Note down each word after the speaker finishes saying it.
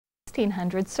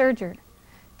1600 serger.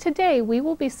 Today we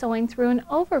will be sewing through an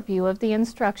overview of the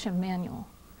instruction manual.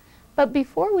 But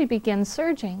before we begin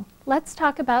serging, let's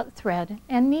talk about thread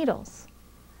and needles.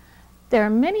 There are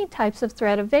many types of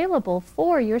thread available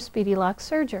for your speedylock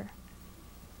serger.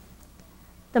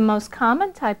 The most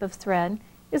common type of thread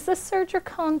is the serger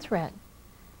cone thread.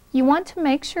 You want to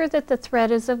make sure that the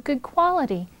thread is of good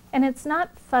quality and it's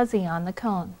not fuzzy on the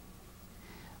cone.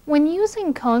 When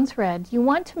using cone thread, you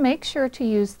want to make sure to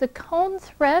use the cone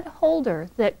thread holder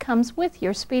that comes with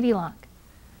your speedylock.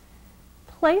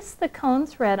 Place the cone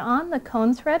thread on the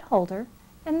cone thread holder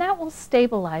and that will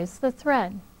stabilize the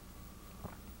thread.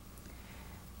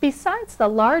 Besides the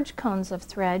large cones of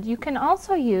thread, you can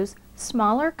also use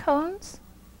smaller cones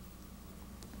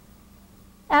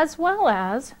as well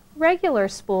as regular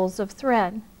spools of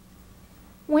thread.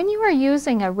 When you are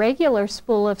using a regular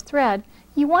spool of thread,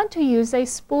 you want to use a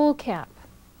spool cap.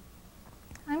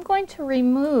 I'm going to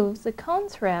remove the cone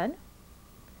thread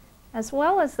as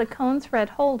well as the cone thread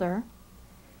holder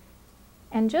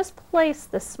and just place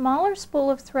the smaller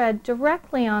spool of thread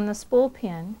directly on the spool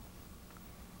pin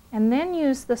and then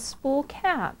use the spool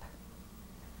cap.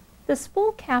 The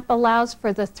spool cap allows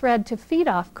for the thread to feed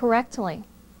off correctly.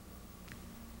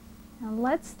 Now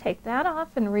let's take that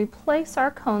off and replace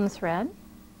our cone thread.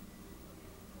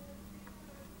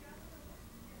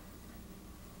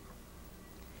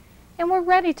 And we're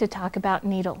ready to talk about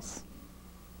needles.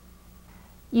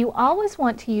 You always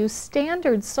want to use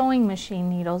standard sewing machine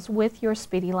needles with your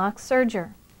speedylock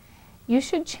serger. You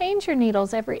should change your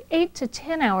needles every 8 to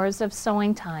 10 hours of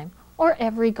sewing time, or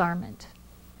every garment.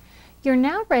 You're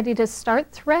now ready to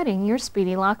start threading your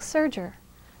speedylock serger.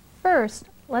 First,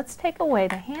 let's take away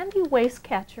the handy waist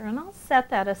catcher, and I'll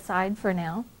set that aside for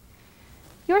now.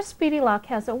 Your speedylock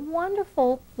has a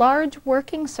wonderful large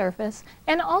working surface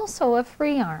and also a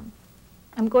free arm.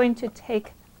 I'm going to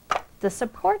take the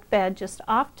support bed just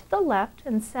off to the left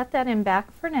and set that in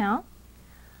back for now.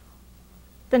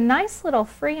 The nice little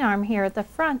free arm here at the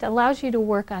front allows you to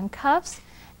work on cuffs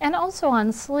and also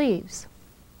on sleeves.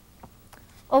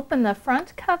 Open the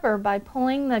front cover by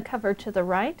pulling the cover to the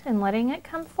right and letting it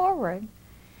come forward.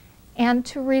 And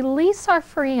to release our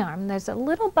free arm, there's a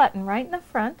little button right in the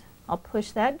front. I'll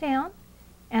push that down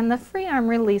and the free arm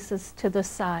releases to the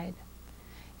side.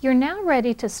 You're now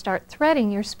ready to start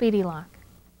threading your speedylock.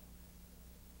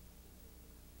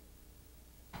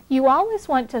 You always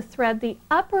want to thread the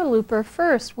upper looper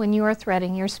first when you are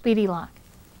threading your speedylock.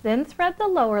 Then thread the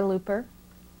lower looper,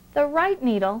 the right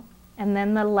needle, and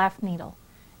then the left needle.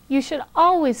 You should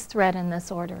always thread in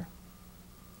this order.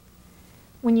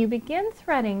 When you begin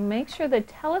threading, make sure the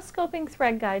telescoping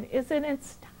thread guide is in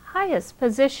its highest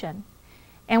position,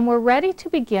 and we're ready to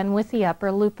begin with the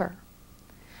upper looper.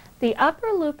 The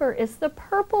upper looper is the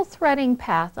purple threading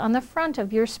path on the front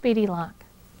of your speedylock.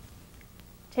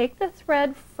 Take the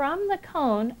thread from the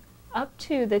cone up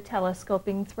to the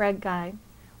telescoping thread guide.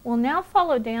 We'll now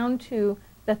follow down to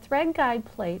the thread guide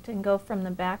plate and go from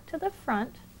the back to the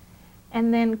front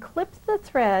and then clip the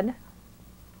thread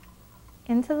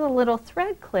into the little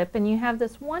thread clip, and you have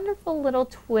this wonderful little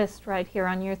twist right here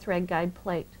on your thread guide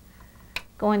plate.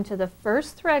 Go into the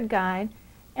first thread guide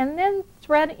and then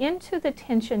thread into the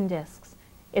tension discs.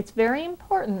 It's very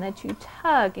important that you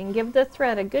tug and give the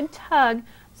thread a good tug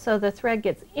so the thread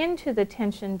gets into the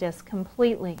tension disc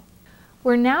completely.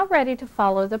 We're now ready to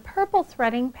follow the purple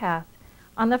threading path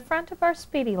on the front of our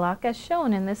speedylock as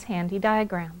shown in this handy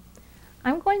diagram.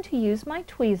 I'm going to use my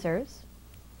tweezers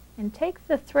and take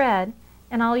the thread,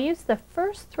 and I'll use the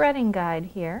first threading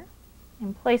guide here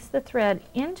and place the thread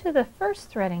into the first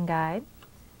threading guide,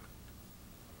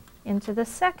 into the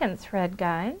second thread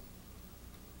guide,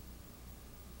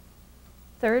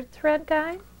 third thread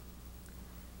guide,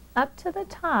 up to the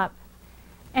top,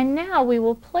 and now we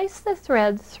will place the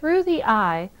thread through the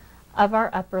eye of our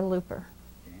upper looper.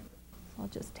 So I'll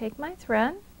just take my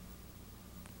thread,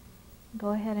 go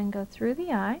ahead and go through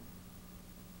the eye,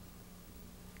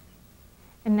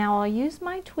 and now I'll use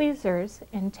my tweezers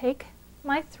and take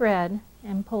my thread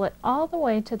and pull it all the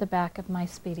way to the back of my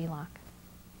speedylock.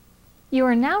 You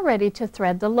are now ready to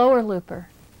thread the lower looper.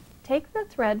 Take the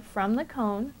thread from the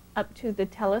cone up to the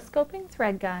telescoping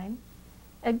thread guide,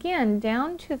 again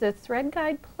down to the thread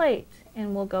guide plate,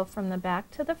 and we'll go from the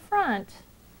back to the front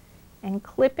and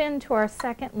clip into our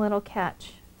second little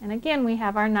catch. And again we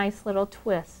have our nice little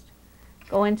twist.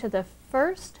 Go into the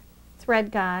first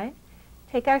thread guide,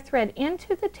 take our thread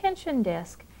into the tension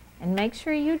disc, and make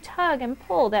sure you tug and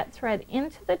pull that thread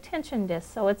into the tension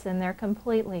disc so it's in there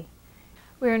completely.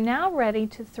 We are now ready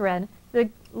to thread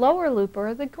the lower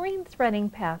looper, the green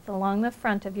threading path along the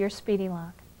front of your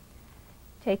speedylock.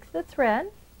 Take the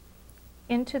thread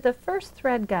into the first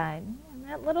thread guide. And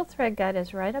that little thread guide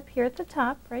is right up here at the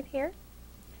top, right here.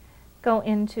 Go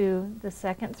into the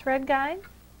second thread guide.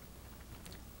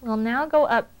 We'll now go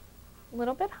up a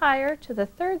little bit higher to the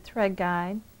third thread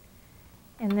guide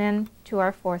and then to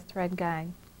our fourth thread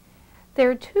guide. There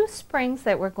are two springs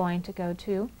that we're going to go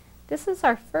to. This is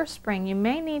our first spring. You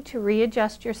may need to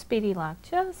readjust your speedy lock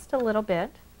just a little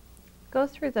bit. Go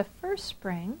through the first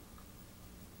spring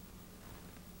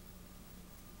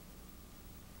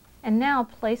and now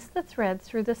place the thread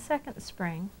through the second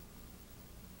spring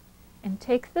and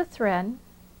take the thread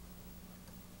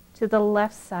to the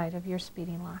left side of your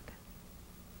speedy lock.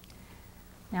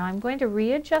 Now I'm going to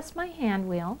readjust my hand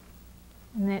wheel,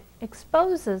 and it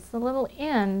exposes the little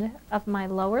end of my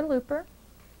lower looper.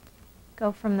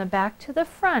 Go from the back to the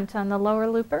front on the lower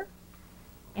looper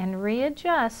and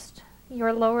readjust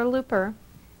your lower looper,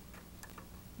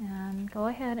 and go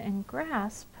ahead and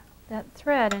grasp that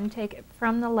thread and take it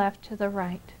from the left to the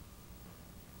right.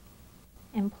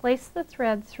 And place the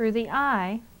thread through the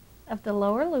eye of the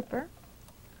lower looper,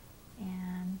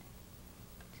 and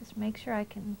just make sure I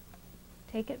can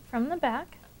take it from the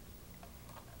back.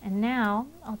 And now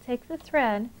I'll take the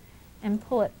thread and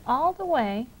pull it all the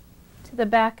way to the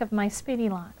back of my speedy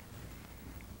lock.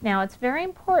 Now it's very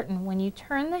important when you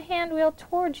turn the hand wheel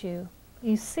towards you,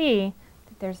 you see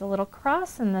that there's a little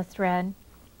cross in the thread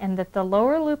and that the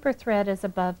lower looper thread is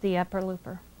above the upper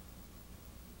looper.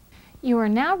 You are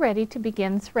now ready to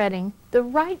begin threading the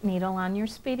right needle on your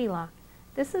speedy lock.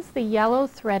 This is the yellow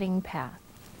threading path.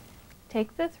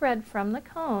 Take the thread from the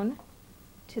cone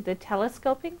to the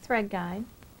telescoping thread guide,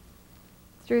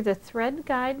 through the thread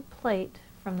guide plate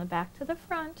from the back to the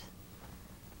front,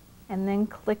 and then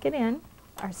click it in,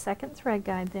 our second thread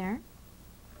guide there.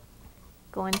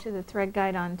 Go into the thread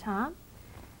guide on top,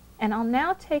 and I'll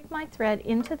now take my thread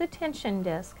into the tension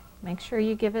disc. Make sure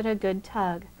you give it a good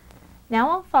tug. Now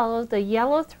I'll follow the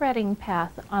yellow threading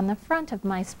path on the front of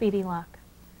my speedy lock.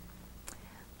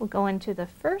 We'll go into the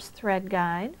first thread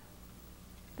guide,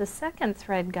 the second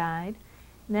thread guide,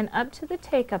 and then up to the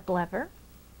take-up lever,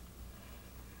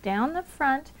 down the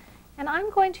front, and I'm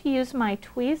going to use my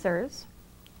tweezers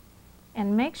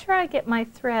and make sure I get my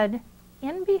thread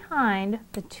in behind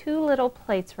the two little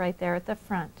plates right there at the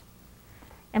front.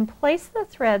 And place the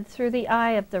thread through the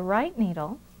eye of the right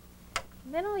needle.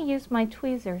 Then I'll use my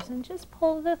tweezers and just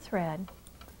pull the thread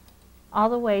all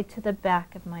the way to the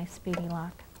back of my speedy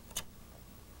lock.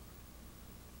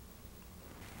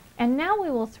 And now we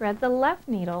will thread the left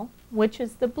needle, which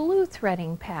is the blue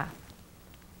threading path.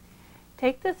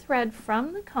 Take the thread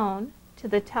from the cone to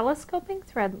the telescoping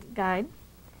thread guide,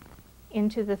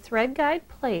 into the thread guide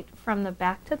plate from the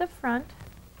back to the front,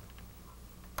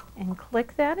 and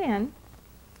click that in.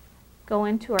 Go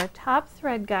into our top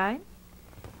thread guide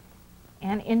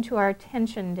and into our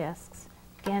tension discs.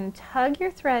 Again, tug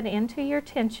your thread into your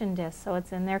tension disc so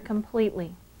it's in there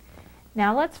completely.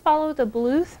 Now let's follow the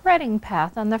blue threading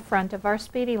path on the front of our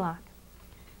speedy lock.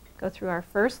 Go through our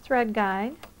first thread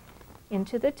guide,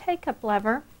 into the take-up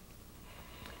lever,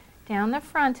 down the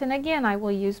front, and again I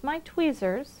will use my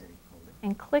tweezers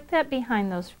and click that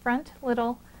behind those front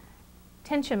little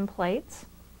tension plates.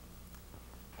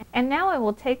 And now I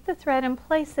will take the thread and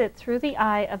place it through the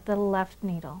eye of the left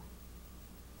needle.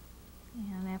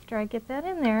 And after I get that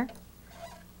in there,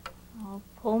 I'll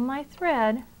pull my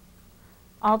thread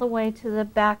all the way to the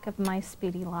back of my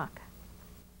speedy lock.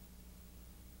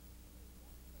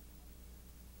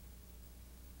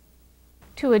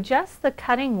 To adjust the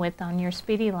cutting width on your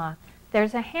speedy lock,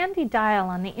 there's a handy dial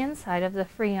on the inside of the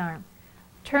free arm.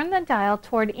 Turn the dial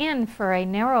toward in for a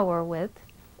narrower width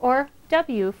or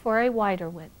W for a wider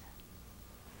width.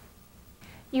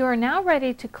 You are now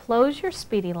ready to close your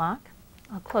speedy lock.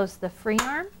 I'll close the free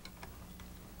arm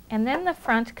and then the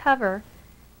front cover.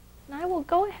 And I will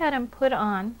go ahead and put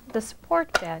on the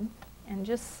support bed and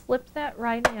just slip that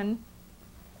right in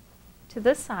to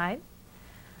the side.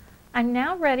 I'm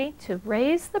now ready to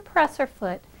raise the presser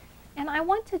foot, and I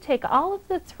want to take all of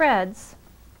the threads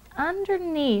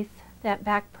underneath that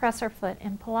back presser foot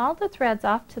and pull all the threads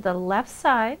off to the left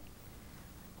side.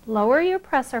 Lower your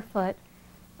presser foot,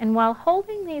 and while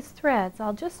holding these threads,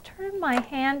 I'll just turn my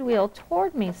hand wheel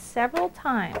toward me several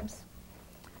times.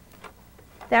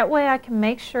 That way I can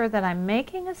make sure that I'm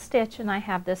making a stitch and I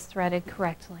have this threaded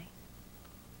correctly.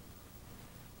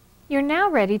 You're now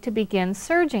ready to begin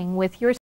serging with your